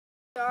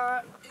Sorry,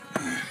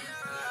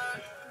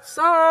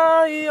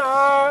 you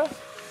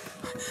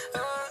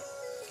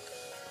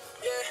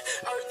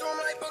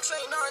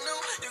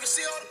can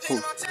see all the pain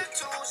in my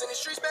tattoos, and the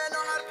streets better know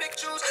how to pick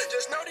choose.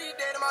 Just know that he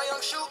dead in my young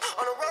shoe.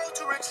 On the road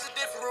to riches, a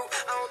different route.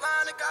 I don't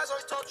lie, the guys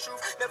always told the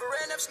truth. Never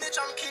ran up snitch,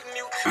 I'm keeping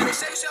you. And they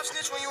say you self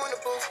snitch when you in the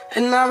booth.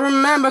 And I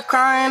remember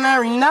crying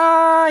every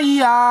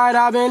night.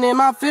 I've been in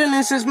my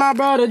feelings since my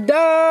brother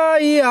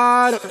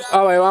died.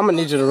 Oh wait, well, I'm gonna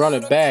need you to run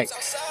it back.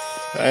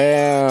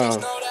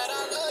 Damn.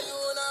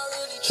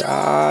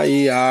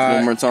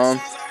 One more time.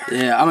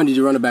 Yeah, I'm gonna need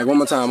you to run it back one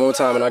more time,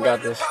 and I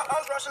got this.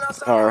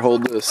 Alright,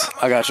 hold this.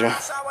 I got you.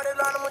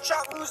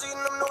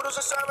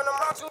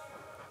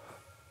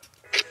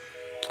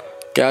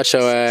 Got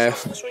your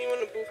ass.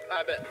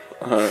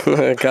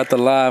 Got the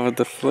live with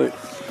the flick.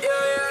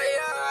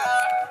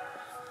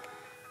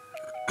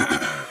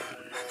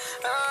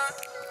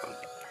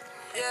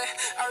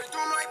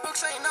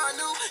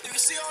 You can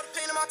see all the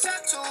pain in my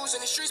tattoos,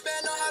 and the streets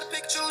better know how to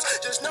pick choose.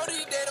 Just know that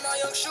he dead in my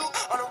young shoe.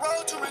 On the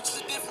road to riches,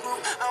 a different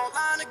route. I don't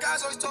lie, the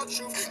guys always told the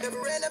truth. Never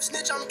ran up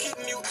snitch, I'm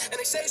keeping you. And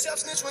they say self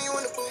snitch when you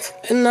in the booth.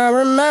 And I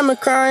remember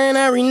crying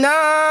every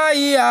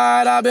night.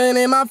 I've been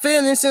in my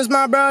feelings since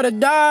my brother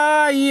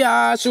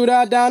died. Shoot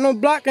out down the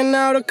block, and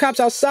now the cops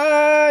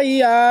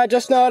outside.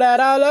 Just know that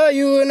I love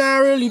you, and I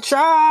really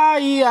try.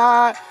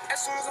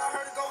 As soon as I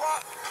heard it go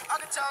up, I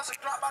could tell it's a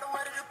drop by the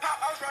way that it pop.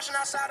 I was rushing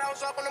outside, I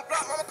was up on the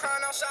block. Mama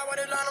crying outside while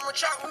they line them with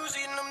chalk. We was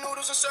eating them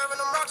noodles and serving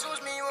them rocks. It was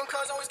me, you, and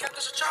cuz always kept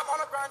us a chop. On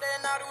the grind day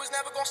and night, it was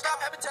never gonna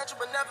stop. Had potential,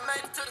 but never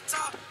made it to the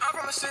top. I'm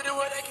from a city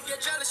where they can get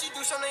jealous. You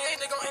do something they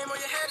ain't, they gon' aim on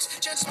your heads.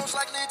 Chances most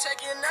likely to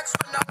take you next.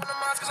 But not on the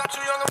minds, cause I'm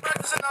too young and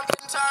reckless. And I'm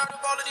getting tired of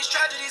all of these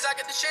tragedies. I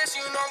get the chance,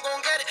 you know I'm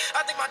gonna get it.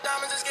 I think my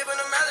diamonds is giving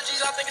them allergies.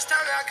 I think it's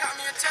time that I caught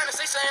me a tennis.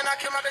 They saying I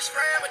killed my best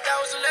friend, but that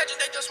was alleged.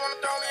 They just wanna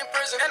throw me in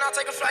prison. And I'll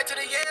take a flight to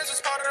the ends,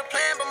 it's part of the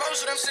plan. But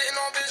most of them sitting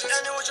on visions.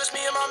 And it was just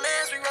me and my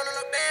mans. We running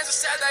up bands. It's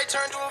sad that he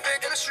turned to a vic.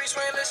 In the streets,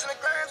 we ain't listen to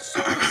grams. So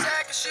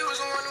sad, cause she was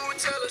the one who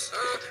would tell us.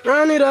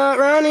 Run it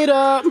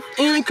up.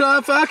 In the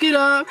club, fuck it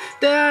up.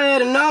 There I had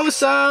to know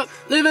what's up.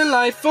 Living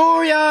life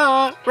for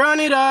ya. Run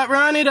it up.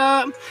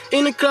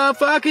 In the club,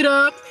 fuck it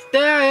up.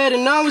 There I had to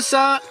know what's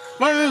up.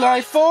 Running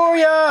life for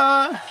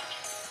ya.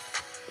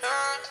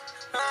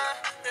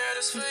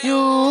 This for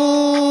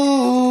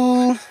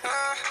you.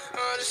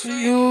 This for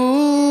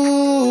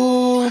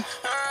you.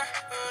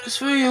 This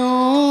for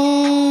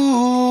you.